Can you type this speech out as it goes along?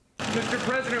Mr.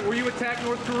 President, will you attack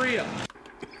North Korea?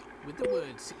 With the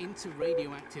words into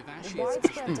radioactive ashes,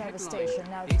 widespread devastation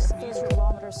now just 30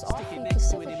 kilometers off the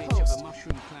Pacific image coast. of a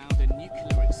mushroom cloud and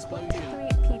nuclear explosion.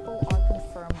 23 people are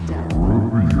confirmed dead.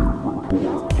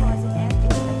 Plasma rising and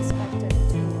is expected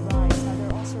to rise. Now there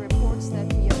are also reports that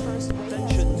the first wave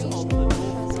Tensions on the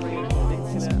North Korean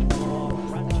peninsula are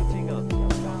ratcheting up.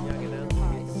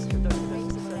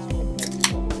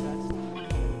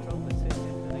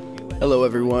 Hello,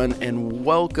 everyone, and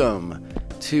welcome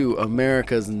to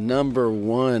America's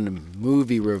 #1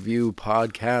 movie review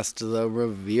podcast, The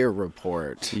Revere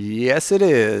Report. Yes, it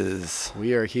is.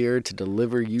 We are here to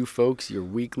deliver you folks your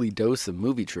weekly dose of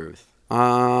movie truth.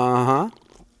 Uh-huh.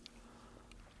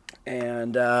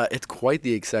 And it's quite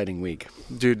the exciting week.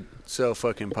 Dude, so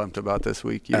fucking pumped about this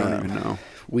week. You don't even know.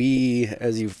 We,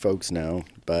 as you folks know,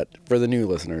 but for the new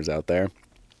listeners out there,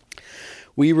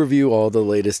 we review all the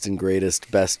latest and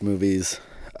greatest best movies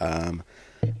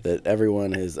that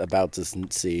everyone is about to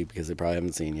see because they probably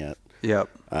haven't seen yet. Yep.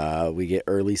 We get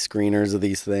early screeners of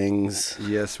these things.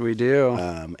 Yes, we do.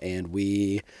 And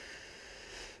we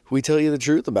tell you the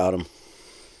truth about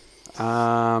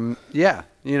them. Yeah,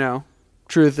 you know,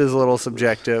 truth is a little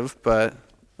subjective, but...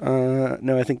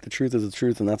 No, I think the truth is the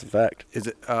truth, and that's a fact. Is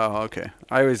it? Oh, okay.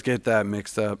 I always get that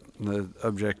mixed up, the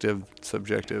objective,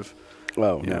 subjective.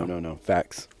 Oh, no.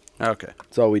 Facts. Okay.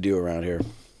 That's all we do around here.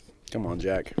 Come on,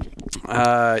 Jack.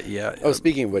 Yeah. Oh,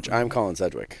 speaking of which, I'm Colin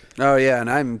Sedgwick. Oh, yeah, and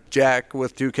I'm Jack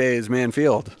with 2K's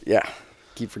Manfield. Yeah.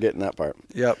 Keep forgetting that part.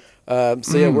 Yep.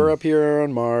 We're up here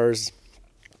on Mars.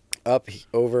 Up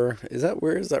over.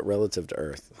 Where is that relative to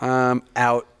Earth?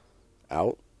 Out.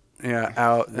 Out? Yeah,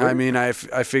 out. I mean, I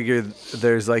figured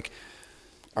there's like...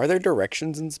 Are there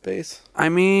directions in space? I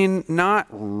mean, not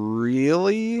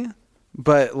really,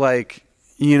 but like,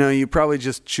 you know, you probably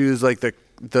just choose like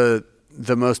the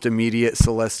most immediate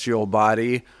celestial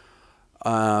body,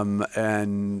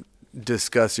 and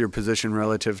discuss your position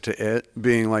relative to it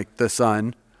being like the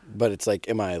sun. But it's like,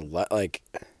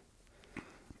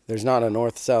 there's not a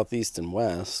north, south, east, and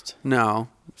west. No.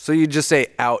 So you just say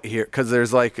out here because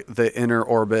there's like the inner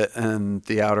orbit and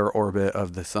the outer orbit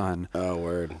of the sun. Oh,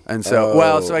 word. And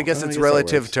so, so I guess it's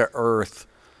relative to Earth.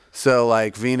 So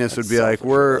like Venus would be like,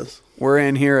 we're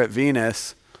in here at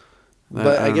Venus.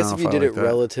 But I guess if you did it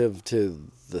relative to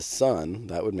the sun,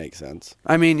 that would make sense.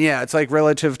 I mean, yeah, it's like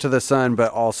relative to the sun,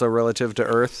 but also relative to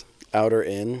Earth. Out or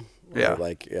in? Yeah.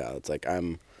 It's like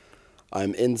I'm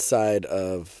inside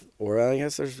of, or I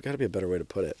guess there's got to be a better way to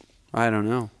put it. I don't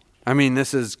know. I mean,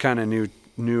 this is kind of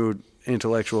new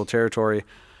intellectual territory.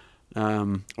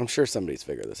 I'm sure somebody's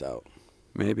figured this out.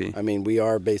 Maybe. I mean, we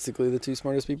are basically the two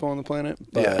smartest people on the planet,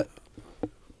 but... Yeah.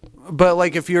 But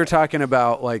like if you're talking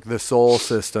about like the solar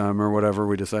system or whatever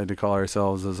we decide to call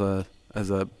ourselves as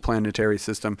a planetary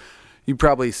system, you'd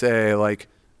probably say like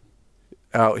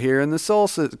out here in the solar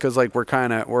system because like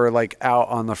we're like out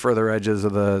on the further edges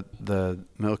of the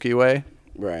Milky Way.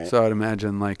 Right. So I'd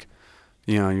imagine like,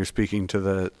 you know, you're speaking to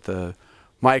the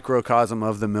microcosm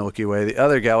of the Milky Way. The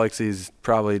other galaxies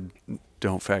probably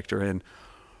don't factor in.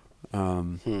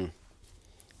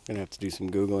 Gonna have to do some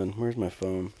Googling. Where's my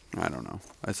phone? I don't know.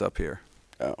 It's up here.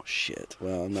 Oh, shit.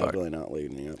 Well, I'm really not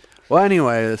leaving it up. Well,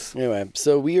 anyway,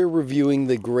 so we are reviewing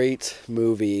the great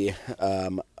movie,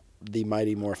 The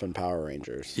Mighty Morphin Power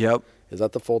Rangers. Yep. Is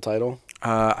that the full title?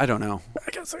 I don't know. I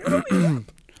guess I don't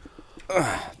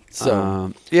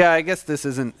know. Yeah, I guess this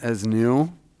isn't as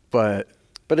new, but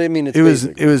I mean, it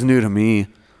was new to me.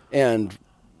 And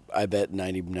I bet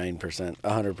 99%,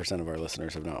 100% of our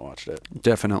listeners have not watched it.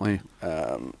 Definitely.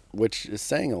 Which is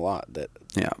saying a lot that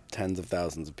yeah, tens of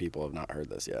thousands of people have not heard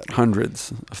this yet.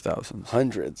 Hundreds of thousands.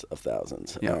 Hundreds of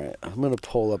thousands. Yeah. All right. I'm going to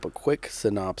pull up a quick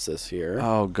synopsis here.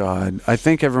 Oh, God. I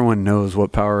think everyone knows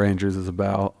what Power Rangers is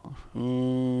about.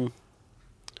 No,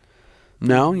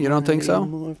 you don't think so?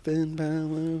 Morphin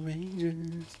Power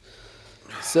Rangers.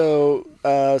 So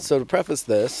to preface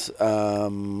this,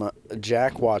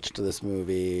 Jack watched this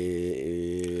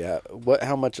movie.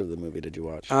 How much of the movie did you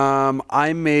watch?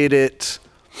 I made it.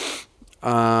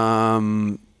 I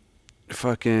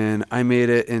made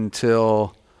it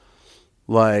until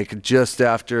like just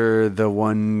after the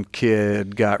one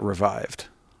kid got revived.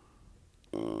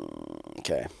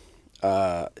 Okay.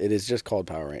 It is just called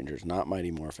Power Rangers, not Mighty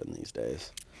Morphin these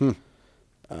days. Man,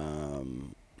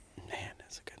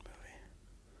 that's a good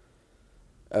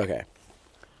movie. Okay.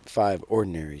 5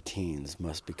 ordinary teens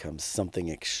must become something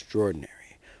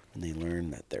extraordinary when they learn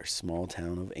that their small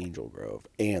town of Angel Grove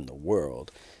and the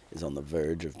world is on the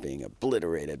verge of being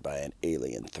obliterated by an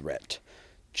alien threat.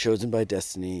 Chosen by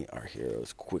destiny, our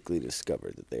heroes quickly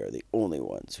discover that they are the only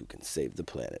ones who can save the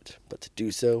planet. But to do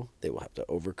so, they will have to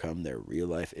overcome their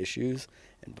real-life issues,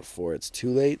 and before it's too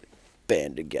late,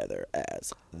 band together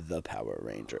as the Power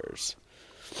Rangers.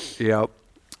 Yep.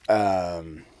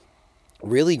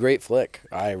 Really great flick.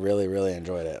 I really, really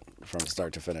enjoyed it from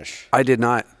start to finish. I did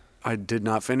not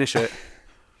finish it.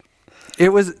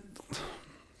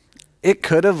 It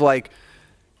could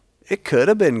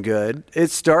have been good.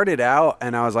 It started out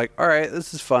and I was like, all right,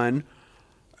 this is fun.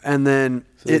 And then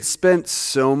it spent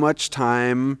so much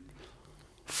time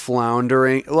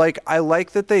floundering. Like, I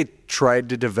like that they tried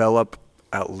to develop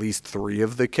at least 3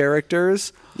 of the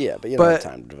characters. Yeah, but you don't have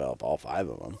time to develop all 5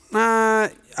 of them.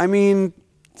 I mean,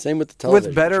 same with the television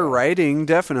with better show. writing,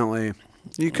 definitely.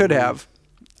 You could have.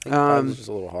 I think 5 was just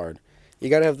a little hard. You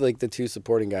got to have like the 2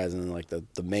 supporting guys and then like the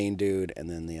main dude and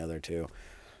then the other 2.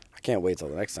 I can't wait till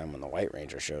the next time when the White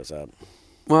Ranger shows up.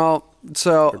 Well, Or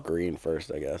so green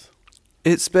first, I guess.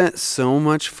 it spent so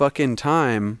much fucking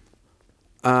time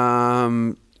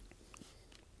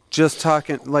just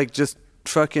talking, like, just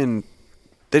fucking,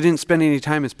 they didn't spend any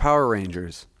time as Power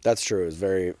Rangers. That's true. It was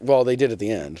very well. They did at the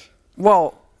end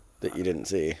Well, that you didn't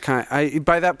see.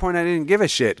 by that point I didn't give a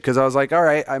shit because I was like, all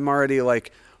right, I'm already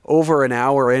like over an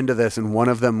hour into this and one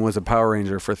of them was a Power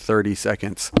Ranger for 30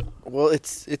 seconds. Well, it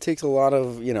takes a lot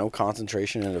of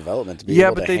concentration and development to be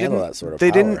able to handle that sort of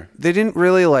power. They didn't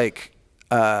really like.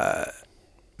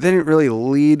 They didn't really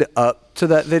lead up to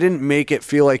that. They didn't make it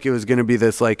feel like it was going to be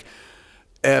this like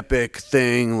epic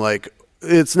thing. Like,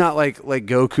 it's not like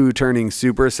Goku turning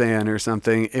Super Saiyan or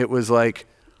something. It was like,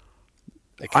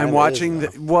 I'm watching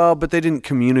but they didn't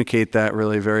communicate that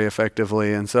really very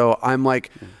effectively. And so I'm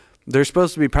like, they're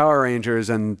supposed to be Power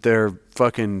Rangers and they're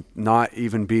fucking not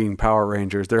even being Power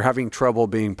Rangers. They're having trouble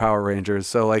being Power Rangers.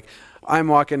 So like, I'm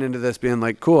walking into this being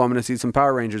like, cool, I'm going to see some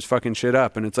Power Rangers fucking shit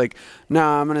up. And it's like,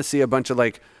 nah, I'm going to see a bunch of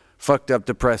like fucked up,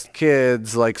 depressed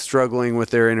kids like struggling with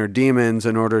their inner demons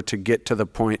in order to get to the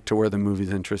point to where the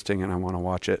movie's interesting and I want to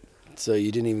watch it. So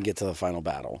you didn't even get to the final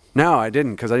battle. No, I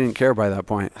didn't because I didn't care by that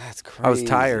point. That's crazy. I was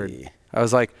tired. I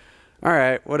was like, all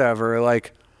right, whatever.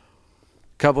 Like,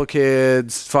 couple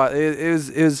kids fought. It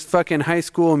was fucking High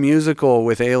School Musical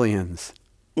with aliens.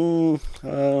 But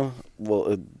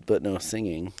no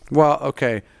singing. Well,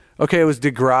 okay. It was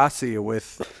Degrassi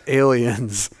with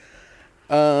aliens.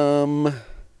 I've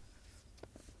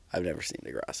never seen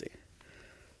Degrassi.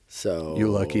 So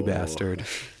You lucky bastard.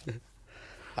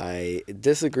 I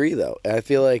disagree, though. I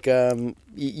feel like so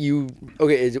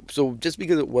just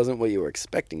because it wasn't what you were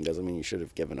expecting doesn't mean you should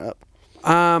have given up.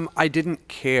 I didn't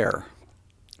care.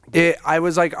 I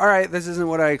was like, all right, this isn't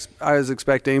what I was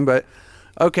expecting, but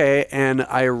okay. And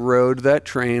I rode that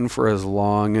train for as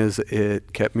long as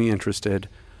it kept me interested.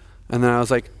 And then I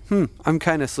was like, I'm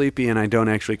kind of sleepy and I don't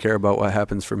actually care about what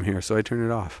happens from here. So I turned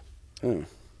it off.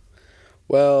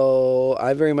 Well,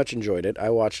 I very much enjoyed it. I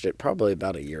watched it probably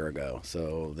about a year ago,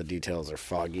 so the details are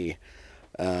foggy.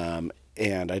 And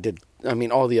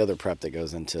all the other prep that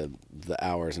goes into the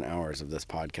hours and hours of this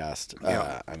podcast,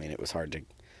 it was hard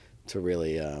to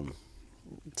really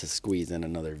to squeeze in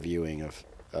another viewing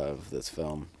of this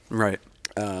film. Right.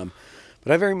 But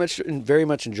I very much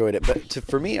enjoyed it. But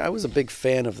for me, I was a big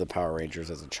fan of the Power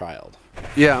Rangers as a child.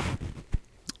 Yeah.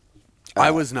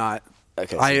 I was not.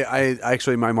 Okay. I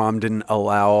actually, my mom didn't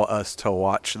allow us to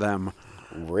watch them.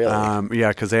 Really? Yeah,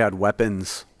 because they had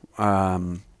weapons.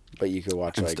 But you could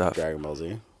watch like stuff. Dragon Ball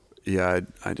Z. Yeah,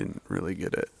 I didn't really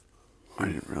get it. I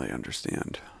didn't really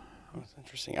understand. That's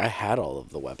interesting. I had all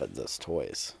of the weapons as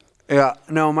toys. Yeah,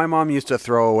 no, my mom used to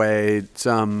throw away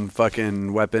some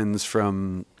fucking weapons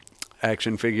from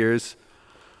action figures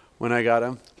when I got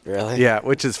them. Really? Yeah,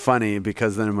 which is funny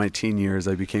because then in my teen years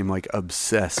I became like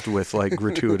obsessed with like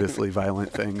gratuitously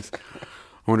violent things.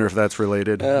 I wonder if that's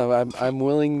related. I'm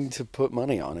willing to put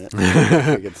money on it.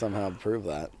 If we could somehow prove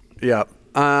that. Yeah.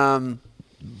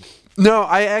 No,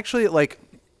 I actually like.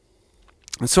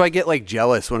 So I get like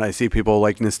jealous when I see people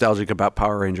like nostalgic about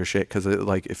Power Ranger shit because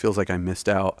it feels like I missed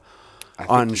out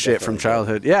on shit from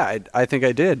childhood. Yeah, I think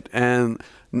I did. And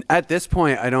at this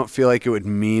point, I don't feel like it would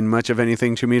mean much of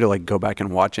anything to me to like go back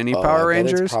and watch any Power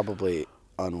Rangers. It's probably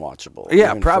unwatchable. Yeah,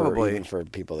 even probably. even for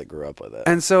people that grew up with it.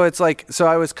 And so it's like, so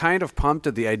I was kind of pumped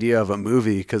at the idea of a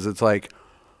movie because it's like,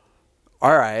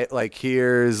 all right, like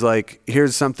here's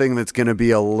something that's going to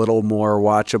be a little more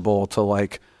watchable to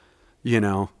like,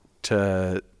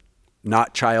 to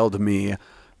not child me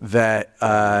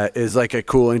that is like a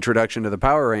cool introduction to the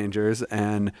Power Rangers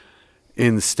and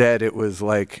instead it was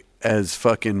like as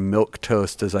fucking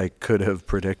milquetoast as I could have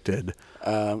predicted.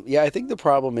 Yeah, I think the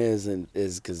problem is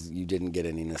because you didn't get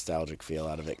any nostalgic feel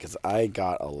out of it. Because I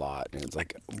got a lot, and it's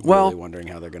like really wondering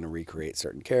how they're going to recreate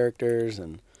certain characters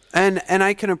and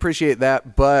I can appreciate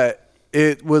that, but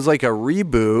it was like a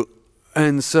reboot,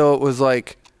 and so it was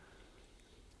like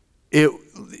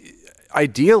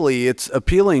ideally it's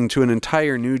appealing to an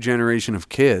entire new generation of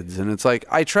kids, and it's like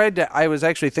I was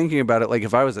actually thinking about it, like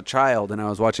if I was a child and I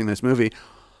was watching this movie,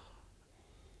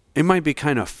 it might be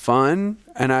kind of fun,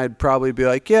 and I'd probably be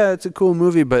like, yeah, it's a cool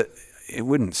movie, but it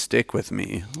wouldn't stick with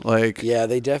me. Like, yeah,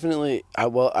 they definitely.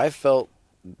 I felt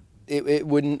it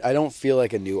wouldn't. I don't feel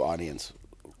like a new audience,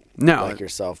 like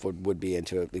yourself, would be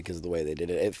into it because of the way they did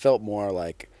it. It felt more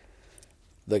like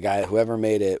the guy, whoever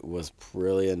made it, was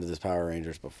really into this Power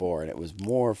Rangers before, and it was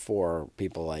more for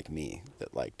people like me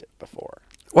that liked it before.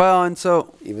 Well, and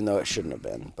so even though it shouldn't have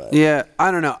been, but yeah, I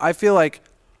don't know. I feel like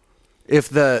if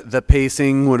the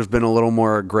pacing would have been a little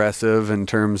more aggressive in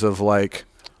terms of like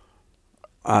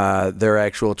their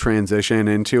actual transition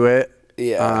into it.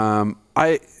 Yeah.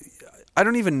 I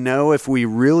don't even know if we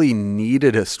really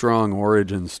needed a strong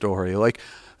origin story. Like,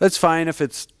 that's fine if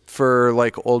it's for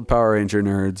like old Power Ranger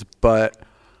nerds, but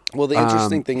well, the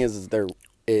interesting thing is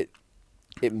it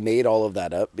made all of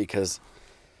that up because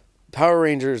Power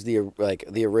Rangers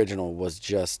the original was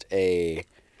just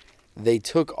they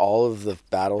took all of the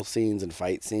battle scenes and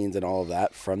fight scenes and all of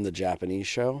that from the Japanese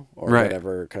show or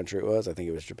whatever country it was. I think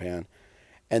it was Japan.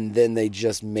 And then they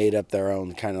just made up their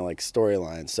own kind of like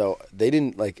storyline. So they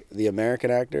didn't, like, the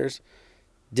American actors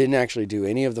didn't actually do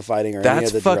any of the fighting or any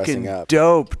of the dressing up. That's fucking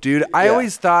dope, dude. I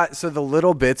always thought, so the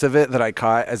little bits of it that I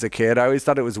caught as a kid, I always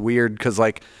thought it was weird because,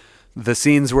 like, the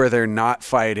scenes where they're not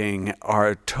fighting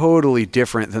are totally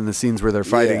different than the scenes where they're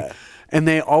fighting. Yeah. And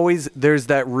there's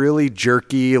that really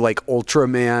jerky, like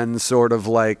Ultraman sort of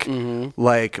like,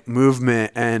 like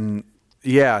movement. And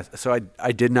yeah, so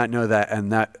I did not know that.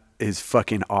 And that is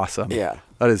fucking awesome. Yeah.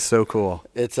 That is so cool.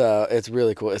 It's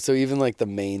really cool. So even like the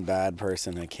main bad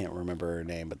person, I can't remember her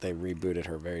name, but they rebooted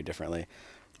her very differently.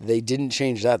 They didn't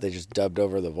change that. They just dubbed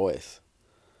over the voice.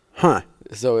 Huh.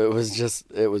 So it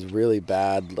was really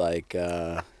bad, like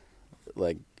Godzilla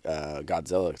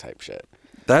type shit.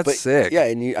 That's sick. Yeah,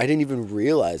 and I didn't even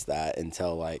realize that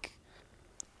until like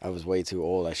I was way too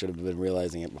old. I should have been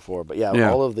realizing it before. But yeah,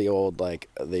 all of the old like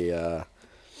the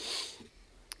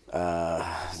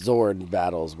Zord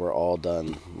battles were all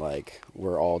done like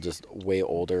we're all just way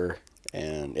older,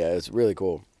 and yeah, it's really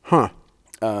cool. Huh.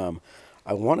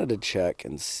 I wanted to check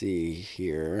and see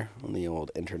here on the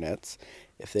old internets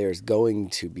if there's going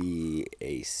to be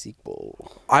a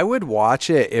sequel. I would watch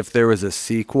it if there was a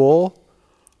sequel.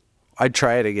 I'd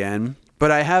try it again. But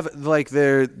I have, like,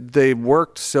 they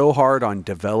worked so hard on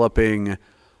developing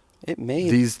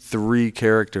these three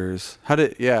characters. How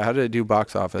did it do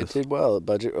box office? It did well. A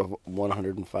budget of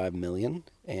 $105 million,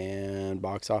 and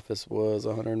box office was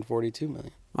 $142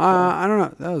 million. I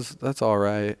don't know. That's all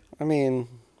right. I mean,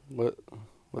 what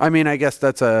I mean, I guess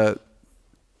does a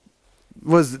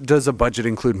budget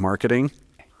include marketing?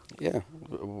 Yeah,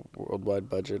 worldwide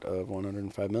budget of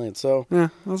 $105 million. So yeah,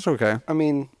 that's okay. I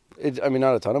mean,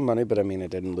 not a ton of money, but I mean,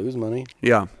 it didn't lose money.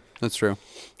 Yeah, that's true.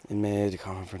 It made a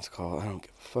conference call. I don't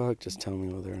give a fuck. Just tell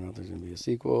me whether or not there's going to be a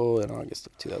sequel. In August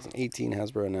of 2018,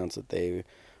 Hasbro announced that they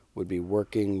would be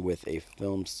working with a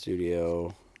film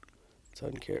studio. It's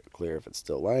unclear if it's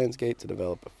still Lionsgate to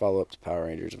develop a follow-up to Power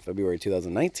Rangers in February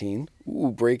 2019.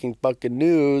 Ooh, breaking fucking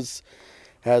news.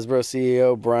 Hasbro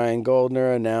CEO Brian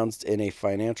Goldner announced in a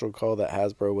financial call that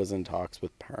Hasbro was in talks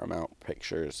with Paramount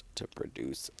Pictures to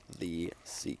produce the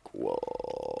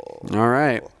sequel. All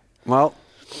right. Well,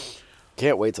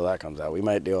 can't wait till that comes out. We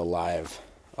might do a live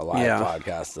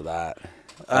podcast of that.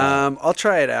 I'll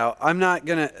try it out. I'm not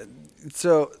gonna.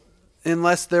 So,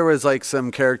 unless there was like some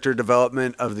character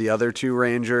development of the other two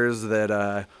Rangers that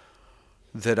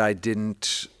I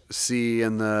didn't see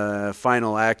in the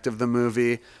final act of the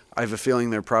movie, I have a feeling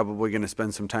they're probably going to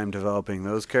spend some time developing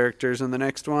those characters in the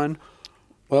next one.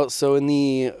 Well, so in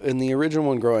the original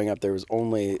one growing up, there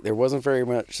wasn't very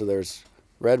much. So there's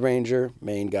Red Ranger,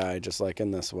 main guy, just like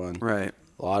in this one. Right.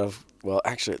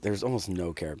 Actually, there's almost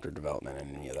no character development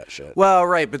in any of that shit. Well,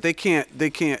 right, but they can't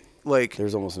like.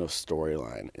 There's almost no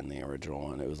storyline in the original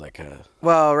one. It was like a.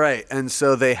 Well, right, and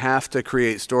so they have to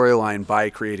create storyline by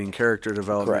creating character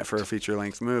development for a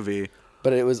feature-length movie.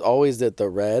 But it was always that the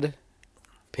red,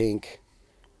 pink,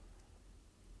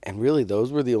 and really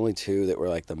those were the only two that were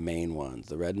like the main ones,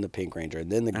 the red and the pink Ranger,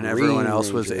 and then the green everyone else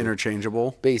Ranger, was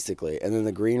interchangeable, basically. And then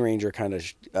the Green Ranger kind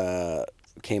of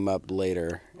came up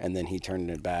later, and then he turned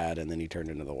into bad, and then he turned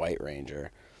into the White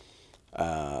Ranger.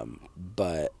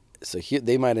 But so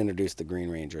they might introduce the Green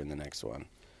Ranger in the next one,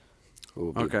 who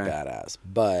will be badass.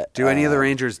 But do any of the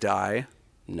Rangers die?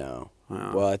 No.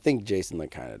 Oh. Well, I think Jason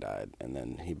like kind of died, and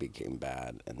then he became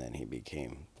bad, and then he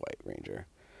became White Ranger.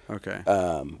 Okay.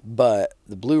 But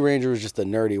the Blue Ranger was just the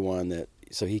nerdy one that,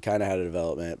 so he kind of had a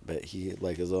development, but he had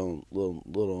like his own little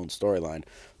own storyline.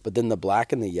 But then the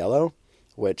Black and the Yellow,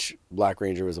 which Black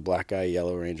Ranger was a black guy,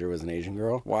 Yellow Ranger was an Asian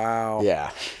girl. Wow.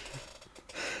 Yeah.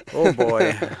 Oh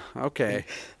boy. Okay.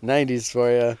 90s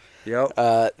for you.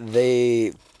 Yep.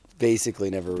 They basically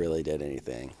never really did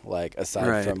anything. Like,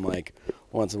 aside from like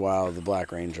once in a while, the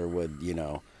Black Ranger would,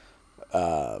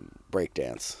 break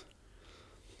dance.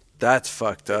 That's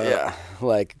fucked up. Yeah.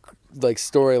 Like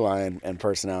storyline and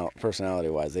personality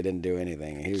wise, they didn't do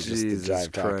anything. He was Jesus just a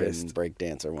jive talking Christ. break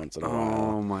dancer once in a while.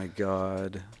 Oh my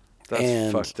God.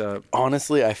 That's fucked up.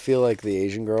 Honestly, I feel like the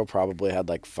Asian girl probably had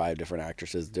like 5 different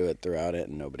actresses do it throughout it,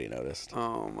 and nobody noticed.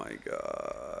 Oh my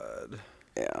God.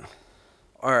 Yeah.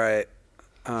 All right.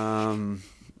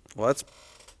 Well, that's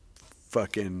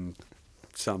fucking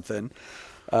something.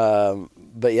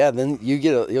 But yeah, then you'll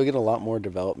get a lot more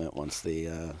development once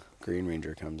the Green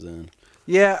Ranger comes in.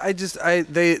 Yeah,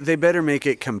 they better make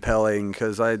it compelling,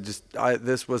 because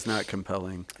this was not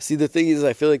compelling. See, the thing is,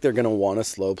 I feel like they're gonna want to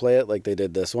slow play it like they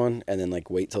did this one, and then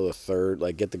like wait till the third,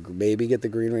 like get the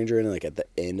Green Ranger in like at the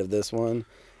end of this one,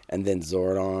 and then the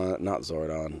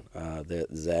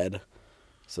Zed.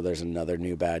 So there's another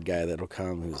new bad guy that'll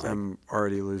come who's like... I'm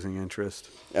already losing interest.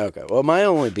 Okay, well, my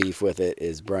only beef with it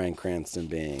is Bryan Cranston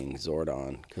being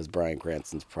Zordon, because Bryan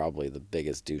Cranston's probably the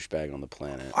biggest douchebag on the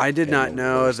planet. I did not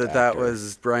know that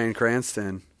was Bryan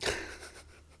Cranston.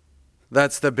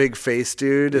 That's the big face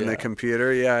dude in the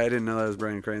computer? Yeah, I didn't know that was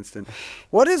Bryan Cranston.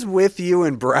 What is with you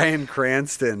and Bryan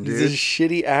Cranston, dude? He's a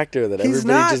shitty actor that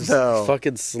everybody just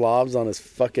fucking slobs on his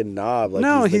fucking knob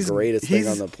like he's the greatest thing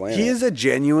on the planet. He is a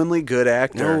genuinely good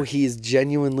actor. No, he's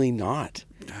genuinely not.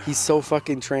 He's so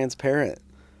fucking transparent.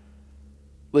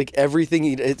 Like everything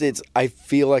it's I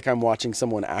feel like I'm watching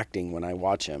someone acting when I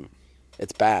watch him.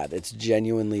 It's bad. It's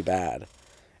genuinely bad.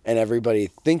 And everybody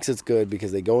thinks it's good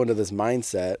because they go into this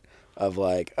mindset of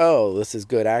like, oh, this is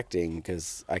good acting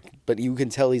but you can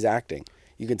tell he's acting.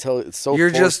 You can tell it's so.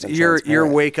 You're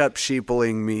wake up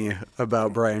sheepling me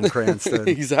about Bryan Cranston.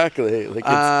 Exactly. Like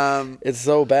it's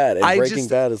so bad. And Breaking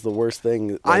Bad is the worst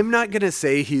thing. I'm not gonna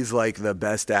say he's like the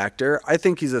best actor. I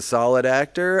think he's a solid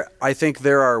actor. I think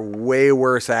there are way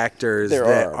worse actors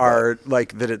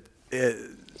it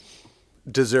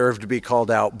deserve to be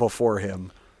called out before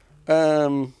him.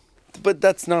 But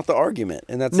that's not the argument,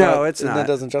 and it's not. That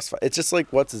doesn't justify. It's just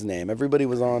like, what's his name? Everybody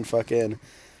was on fucking.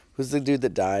 Who's the dude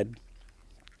that died?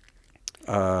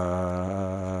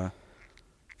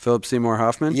 Philip Seymour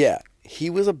Hoffman. Yeah, he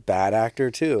was a bad actor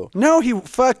too. No,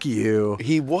 fuck you.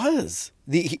 He was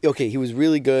he was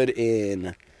really good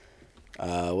in.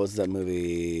 What was that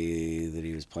movie that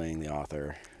he was playing the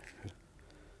author?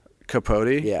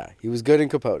 Capote. Yeah, he was good in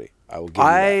Capote. I will give you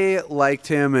that. I liked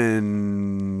him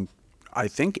in, I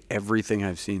think, everything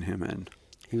I've seen him in.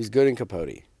 He was good in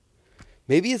Capote.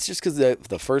 Maybe it's just because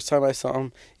the first time I saw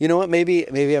him, you know what? Maybe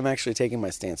I'm actually taking my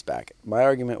stance back. My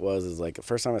argument is like the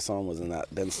first time I saw him was in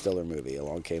that Ben Stiller movie,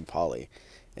 Along Came Polly,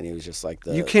 and he was just like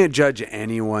You can't judge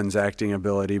anyone's acting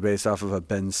ability based off of a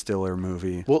Ben Stiller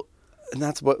movie. Well, and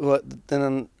that's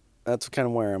that's kind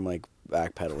of where I'm like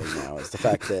backpedaling now, is the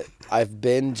fact that I've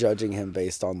been judging him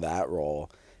based on that role.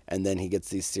 And then he gets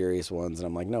these serious ones, and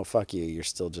I'm like, no, fuck you. You're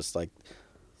still just like,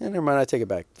 never mind, I take it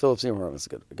back. Philip Seymour Hoffman's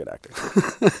a good actor.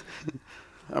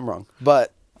 I'm wrong.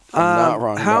 But I'm not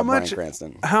wrong about Bryan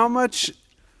Cranston. How much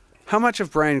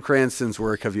of Bryan Cranston's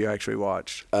work have you actually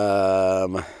watched?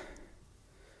 Malcolm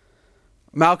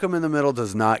in the Middle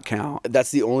does not count.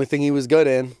 That's the only thing he was good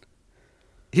in.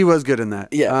 He was good in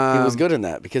that. Yeah, he was good in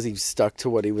that because he stuck to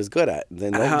what he was good at.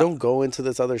 Then don't go into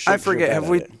this other shit. I forget.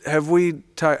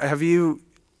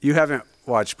 You haven't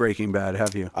watched Breaking Bad,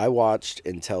 have you? I watched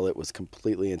until it was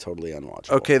completely and totally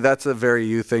unwatchable. Okay, that's a very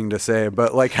you thing to say,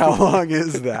 but like, how long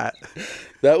is that?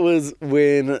 That was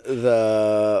when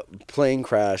the plane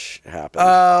crash happened.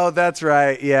 Oh, that's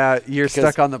right. Yeah, you're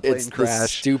stuck on the plane crash. The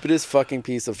stupidest fucking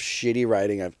piece of shitty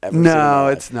writing I've ever seen. No,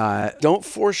 it's not. Don't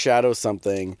foreshadow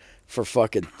something for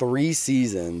fucking 3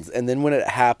 seasons, and then when it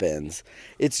happens,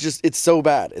 it's so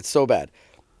bad. It's so bad.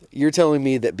 You're telling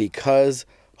me that because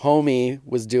homie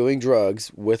was doing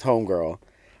drugs with homegirl,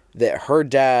 that her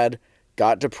dad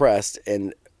got depressed,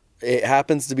 and it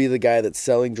happens to be the guy that's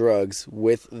selling drugs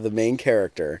with the main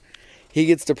character. He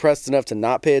gets depressed enough to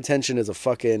not pay attention as a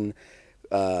fucking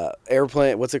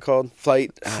airplane. What's it called?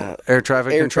 Flight air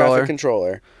traffic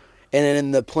controller. and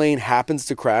then the plane happens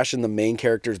to crash in the main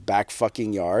character's back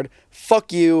fucking yard,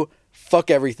 fuck you, fuck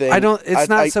everything. It's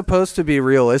not supposed to be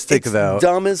realistic, it's though.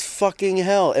 dumb as fucking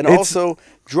hell. And also,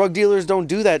 drug dealers don't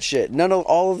do that shit.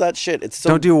 All of that shit. It's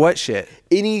don't do what shit?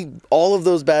 All of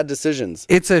those bad decisions.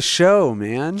 It's a show,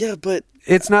 man. Yeah, but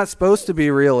it's not supposed to be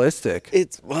realistic.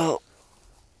 It's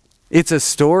a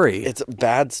story. It's a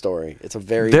bad story. It's a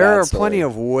very there bad are story. plenty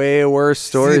of way worse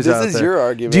stories out there. This is your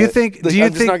argument. Do you think? I'm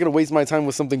just not going to waste my time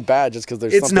with something bad just because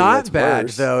there's something that's not bad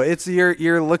worse. though. It's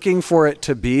you're looking for it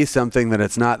to be something that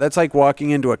it's not. That's like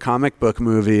walking into a comic book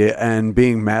movie and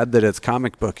being mad that it's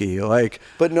comic booky.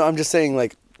 But no, I'm just saying,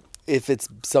 like, if it's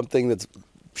something that's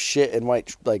shit and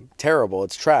terrible,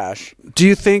 it's trash. Do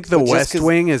you think the West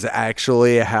Wing is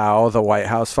actually how the White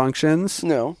House functions?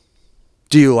 No.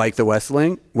 Do you like the West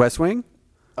Wing?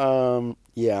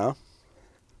 Yeah.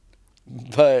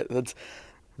 But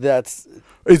that's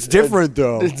it's different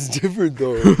though. It's different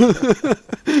though.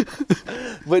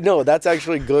 But no, that's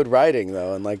actually good writing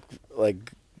though, and like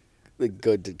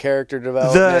good character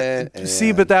development.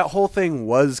 But that whole thing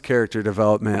was character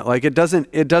development. Like it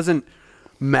doesn't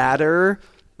matter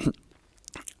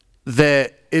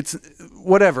that it's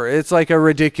whatever. It's like a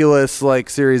ridiculous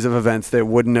series of events that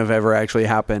wouldn't have ever actually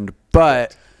happened.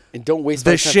 But and don't waste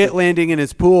the shit landing in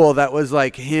his pool. That was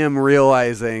him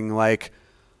realizing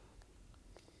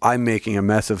I'm making a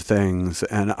mess of things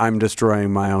and I'm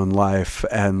destroying my own life,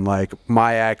 and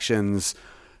my actions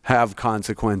have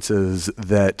consequences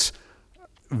that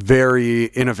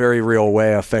in a very real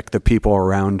way affect the people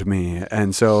around me.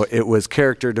 And so it was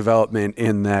character development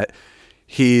in that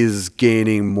he's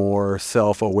gaining more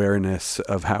self-awareness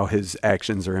of how his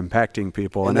actions are impacting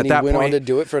people. And then he went on to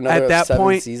do it for another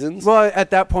 7 seasons? Well, at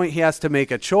that point, he has to make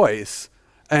a choice.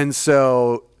 And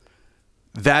so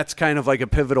that's kind of like a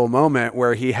pivotal moment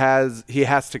where he has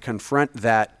to confront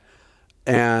that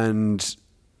and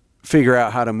figure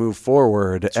out how to move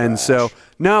forward. Trash. And so,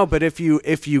 no, but if you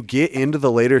get into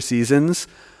the later seasons,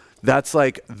 that's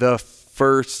the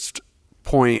first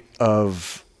point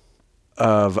of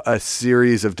a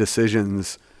series of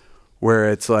decisions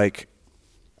where it's it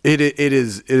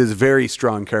is very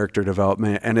strong character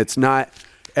development, and it's not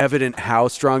evident how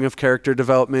strong of character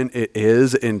development it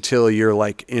is until you're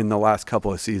in the last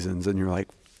couple of seasons and you're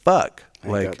fuck.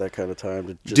 I got that kind of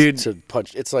time to to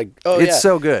punch. It's it's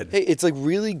so good. Hey, it's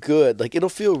really good. It'll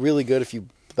feel really good if you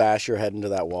bash your head into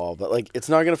that wall, but it's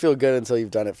not gonna feel good until you've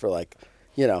done it for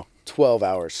 12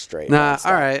 hours straight. Nah,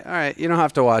 all right. You don't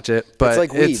have to watch it, but it's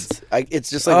like Weeds. It's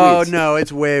just like Weeds. Oh no,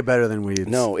 it's way better than Weeds.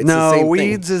 No, it's the same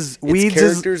Weeds thing. Is Weeds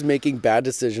characters making bad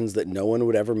decisions that no one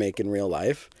would ever make in real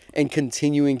life, and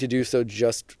continuing to do so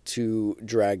just to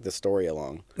drag the story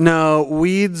along. No,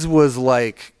 Weeds was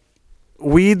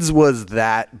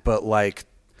that, but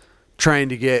trying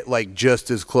to get just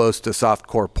as close to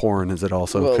softcore porn as it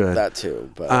also could. That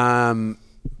too, but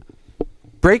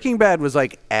Breaking Bad was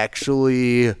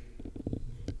actually.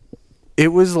 It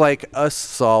was a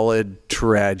solid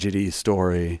tragedy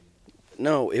story.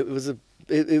 No, it was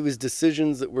it was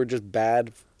decisions that were just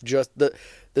bad. Just the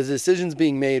decisions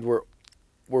being made were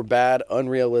bad,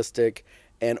 unrealistic,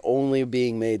 and only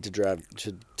being made to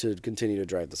continue to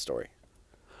drive the story.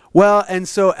 Well, and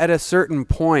so at a certain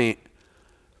point,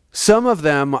 some of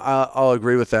them I'll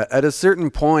agree with that. At a certain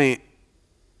point,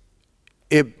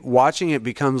 watching it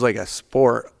becomes a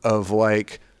sport of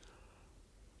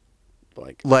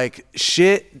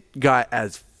shit got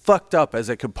as fucked up as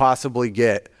it could possibly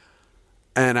get,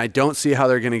 and I don't see how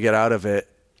they're going to get out of it.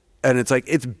 And it's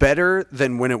it's better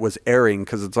than when it was airing,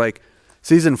 because it's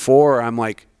season 4, I'm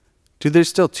dude, there's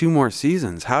still 2 more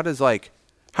seasons. How does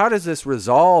this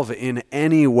resolve in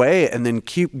any way and then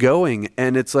keep going?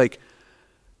 And it's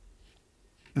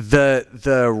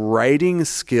the writing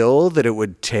skill that it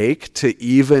would take to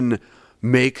even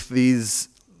make these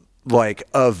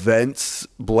events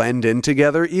blend in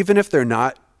together, even if they're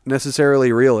not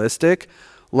necessarily realistic.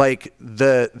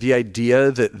 The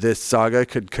idea that this saga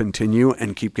could continue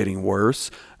and keep getting worse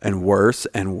and worse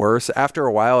and worse. After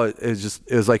a while, it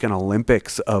was like an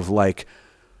Olympics of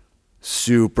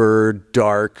super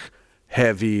dark,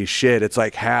 heavy shit. It's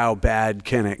how bad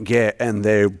can it get? And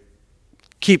they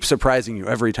keep surprising you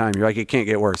every time. You're it can't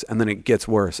get worse, and then it gets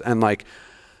worse. And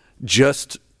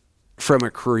just from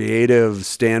a creative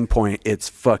standpoint, it's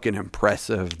fucking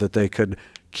impressive that they could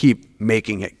keep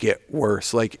making it get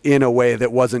worse, in a way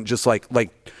that wasn't just like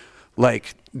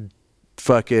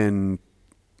fucking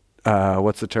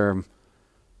what's the term?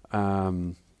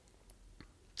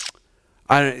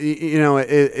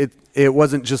 It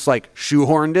wasn't just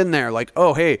shoehorned in there.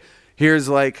 Oh hey, here's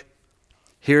a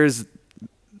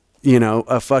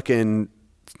fucking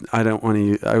I don't want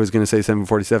to. I was going to say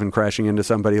 747 crashing into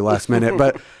somebody last minute,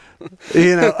 but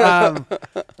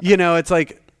it's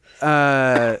like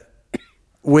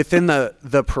within the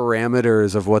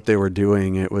parameters of what they were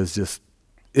doing,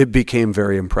 it became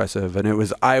very impressive,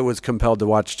 and I was compelled to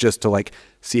watch just to like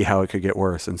see how it could get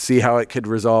worse and see how it could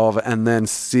resolve, and then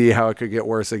see how it could get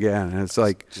worse again. And it's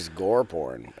like just gore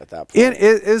porn at that point. It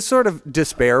is sort of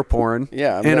despair porn,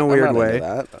 in a weird way.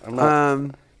 I'm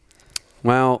not.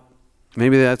 Well,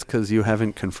 maybe that's because you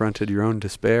haven't confronted your own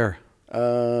despair.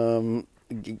 I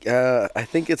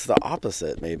think it's the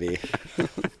opposite, maybe.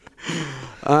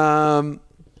 I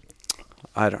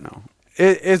don't know.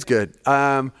 It's good.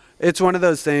 It's one of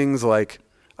those things like,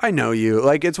 I know you.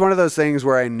 Like, it's one of those things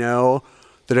where I know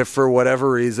that if for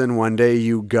whatever reason one day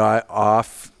you got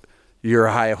off your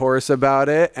high horse about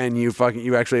it and you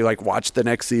actually like watch the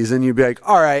next season, you'd be like,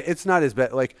 all right, it's not as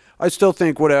bad. Like, I still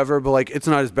think whatever, but like, it's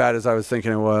not as bad as I was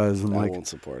thinking it was. And I like, won't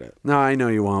support it. No, I know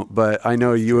you won't, but I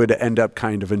know you would end up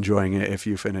kind of enjoying it if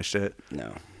you finished it.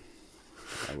 No,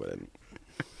 I wouldn't.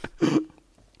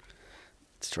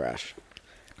 It's trash.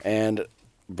 And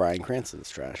Bryan Cranston's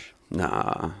trash.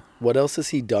 Nah. What else has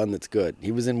he done that's good?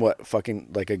 He was in what, fucking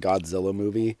like a Godzilla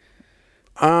movie?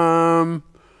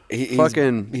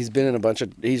 He's been in a bunch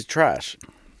of. He's trash.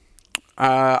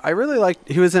 I really liked.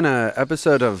 He was in a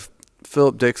episode of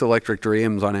Philip Dick's Electric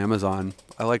Dreams on Amazon.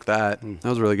 I like that. That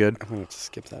was really good. I'm gonna have to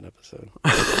skip that episode.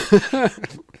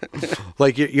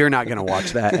 Like you're not gonna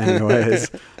watch that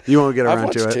anyways. You won't get around to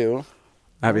it. I've watched two.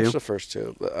 Have you? I watched the first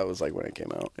two, but I was like when it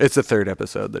came out. It's the third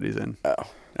episode that he's in. Oh.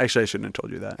 Actually, I shouldn't have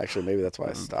told you that. Actually, maybe that's why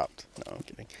I stopped. No, I'm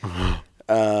kidding.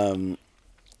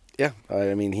 Yeah,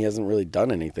 I mean, he hasn't really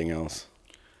done anything else.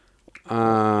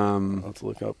 Let's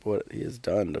look up what he has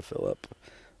done to fill up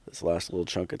this last little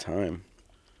chunk of time.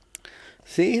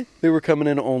 See, we were coming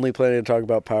in only planning to talk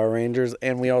about Power Rangers,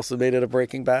 and we also made it a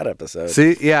Breaking Bad episode.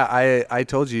 See, yeah, I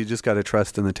told you just got to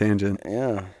trust in the tangent.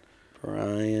 Yeah,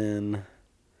 Bryan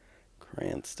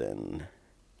Cranston.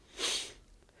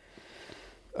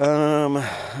 All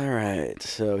right.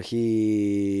 So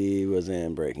he was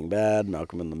in Breaking Bad,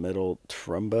 Malcolm in the Middle,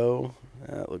 Trumbo.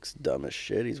 That looks dumb as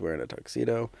shit. He's wearing a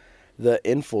tuxedo. The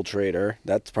Infiltrator.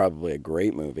 That's probably a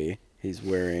great movie. He's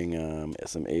wearing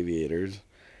some aviators.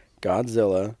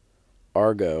 Godzilla,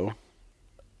 Argo,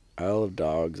 Isle of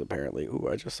Dogs. Apparently, ooh,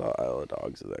 I just saw Isle of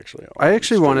Dogs is actually. I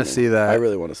actually want to see that. I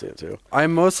really want to see it too. I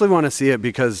mostly want to see it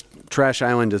because Trash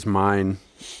Island is mine,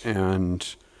 and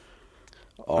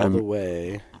all the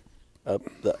way up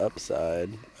the upside.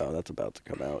 Oh, that's about to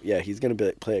come out. Yeah, he's gonna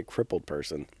play a crippled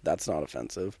person. That's not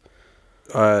offensive.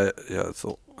 Yeah, it's.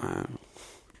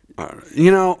 You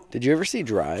know. Did you ever see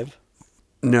Drive?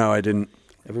 No, I didn't.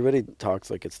 Everybody talks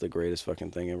like it's the greatest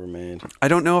fucking thing ever made. I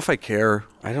don't know if I care.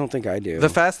 I don't think I do. The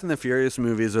Fast and the Furious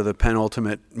movies are the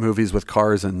penultimate movies with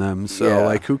cars in them. So,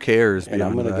 like, who cares? And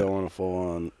I'm going to go on a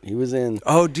full-on... He was in...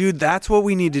 Oh, dude, that's what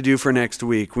we need to do for next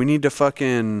week. We need to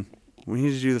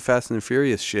do the Fast and the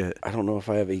Furious shit. I don't know if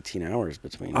I have 18 hours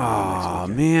between now and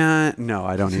next weekend. Man. No,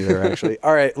 I don't either, actually.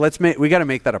 All right, we got to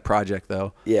make that a project,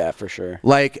 though. Yeah, for sure.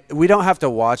 Like, we don't have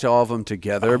to watch all of them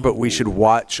together, but we should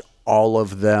watch all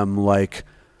of them, like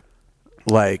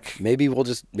maybe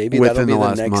that'll be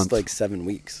the next month. Like 7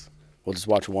 weeks. We'll just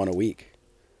watch one a week.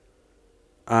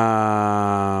 Okay.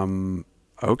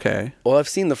 Well, I've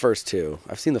seen the first two.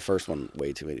 I've seen the first one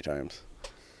way too many times.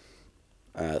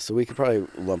 So we could probably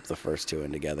lump the first two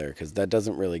in together because that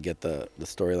doesn't really get the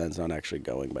storyline's not actually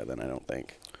going by then, I don't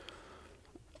think.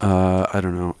 I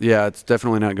don't know. Yeah, it's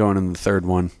definitely not going in the third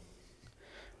one.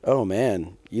 Oh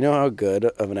man, you know how good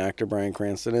of an actor Bryan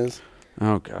Cranston is?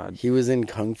 Oh God. He was in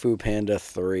Kung Fu Panda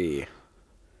 3.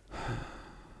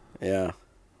 Yeah,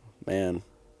 man,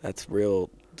 that's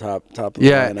real top of the line.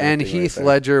 Yeah, and Heath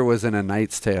Ledger was in A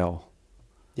Knight's Tale.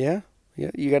 Yeah,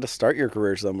 you got to start your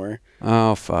career somewhere.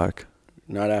 Oh fuck.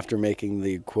 Not after making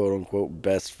the quote-unquote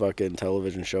best fucking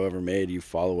television show ever made, you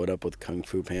follow it up with Kung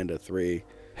Fu Panda 3.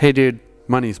 Hey, dude,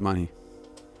 money's money.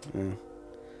 Yeah.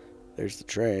 There's the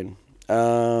train.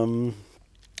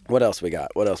 What else we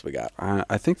got?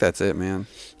 I think that's it, man.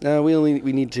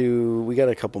 We got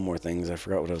a couple more things. I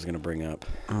forgot what I was going to bring up.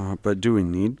 But do we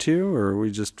need to, or are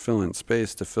we just filling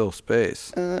space to fill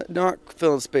space? Not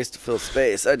filling space to fill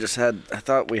space. I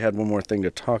thought we had one more thing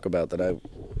to talk about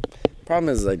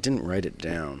problem is I didn't write it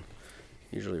down.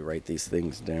 I usually write these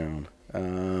things down.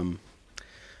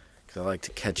 Because I like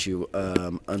to catch you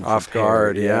off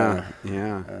guard. Yeah.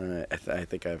 I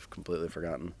think I've completely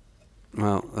forgotten.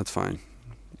 Well, that's fine.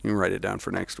 You can write it down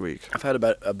for next week. I've had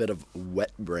about a bit of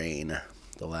wet brain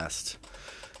the last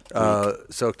week.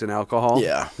 Soaked in alcohol?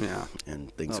 Yeah. Yeah.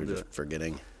 And things are just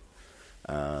forgetting.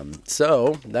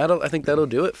 So I think that'll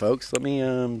do it, folks. Let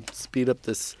me speed up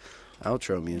this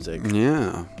outro music.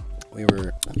 Yeah. We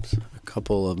were a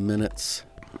couple of minutes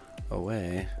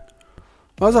away.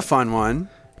 That was a fun one.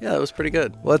 Yeah, that was pretty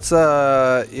good. Let's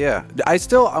yeah.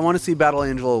 I want to see Battle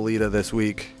Angel Alita this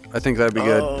week. I think that'd be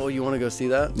good. Oh, you want to go see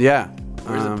that? Yeah.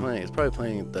 Where's it playing? It's probably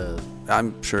playing at the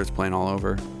I'm sure it's playing all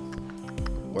over.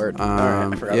 Word. All right, I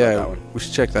forgot about that one. We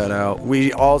should check that out.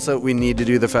 We need to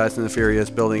do the Fast and the Furious,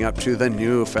 building up to the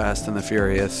new Fast and the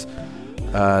Furious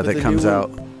that comes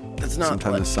out That's not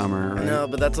sometime this summer. Right? No,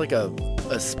 but that's like a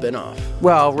spin-off.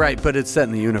 Well, right, but it's set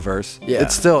in the universe. Yeah.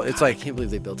 It's I like, can't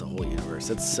believe they built a whole universe.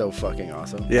 It's so fucking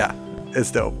awesome. yeah,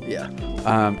 it's dope. Yeah.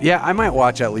 Yeah, I might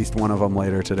watch at least one of them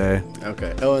later today.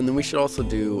 Okay. Oh, and then we should also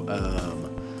do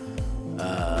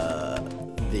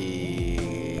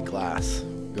the Glass.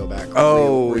 Go back.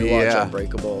 Oh, rewatch yeah.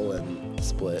 Unbreakable and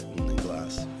Split and then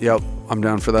Glass. Yep, I'm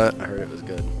down for that. I heard it was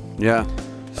good. Yeah,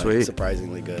 sweet.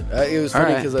 Surprisingly good. It was funny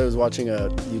All right. because I was watching a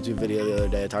YouTube video the other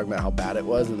day talking about how bad it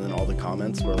was, and then all the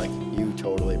comments were like, "You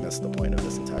totally missed the point of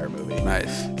this entire movie."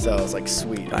 Nice. So I was like,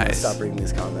 "Sweet, I'm gonna Nice. stop reading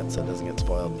these comments so it doesn't get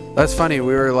spoiled." That's funny.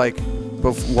 We were like,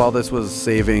 while this was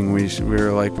saving, we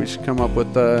were like, we should come up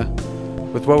with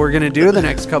what we're gonna do the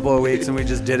next couple of weeks, and we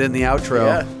just did it in the outro.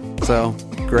 Yeah. So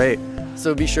great.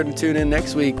 So be sure to tune in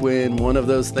next week when one of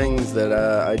those things that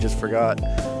I just forgot.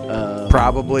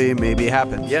 Probably, maybe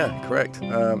happens. Yeah, correct.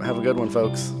 Have a good one,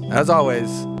 folks. As always,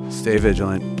 stay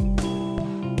vigilant.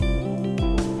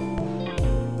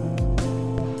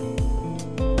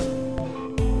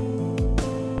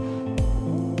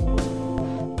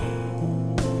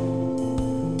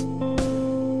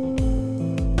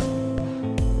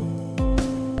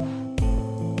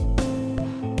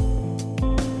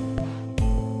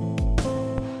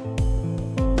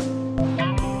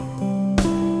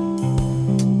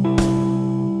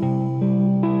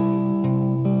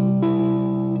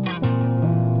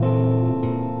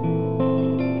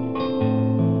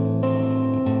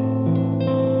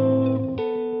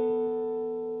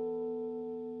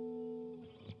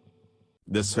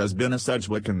 This has been a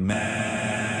Sedgwick and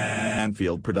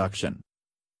Manfield production.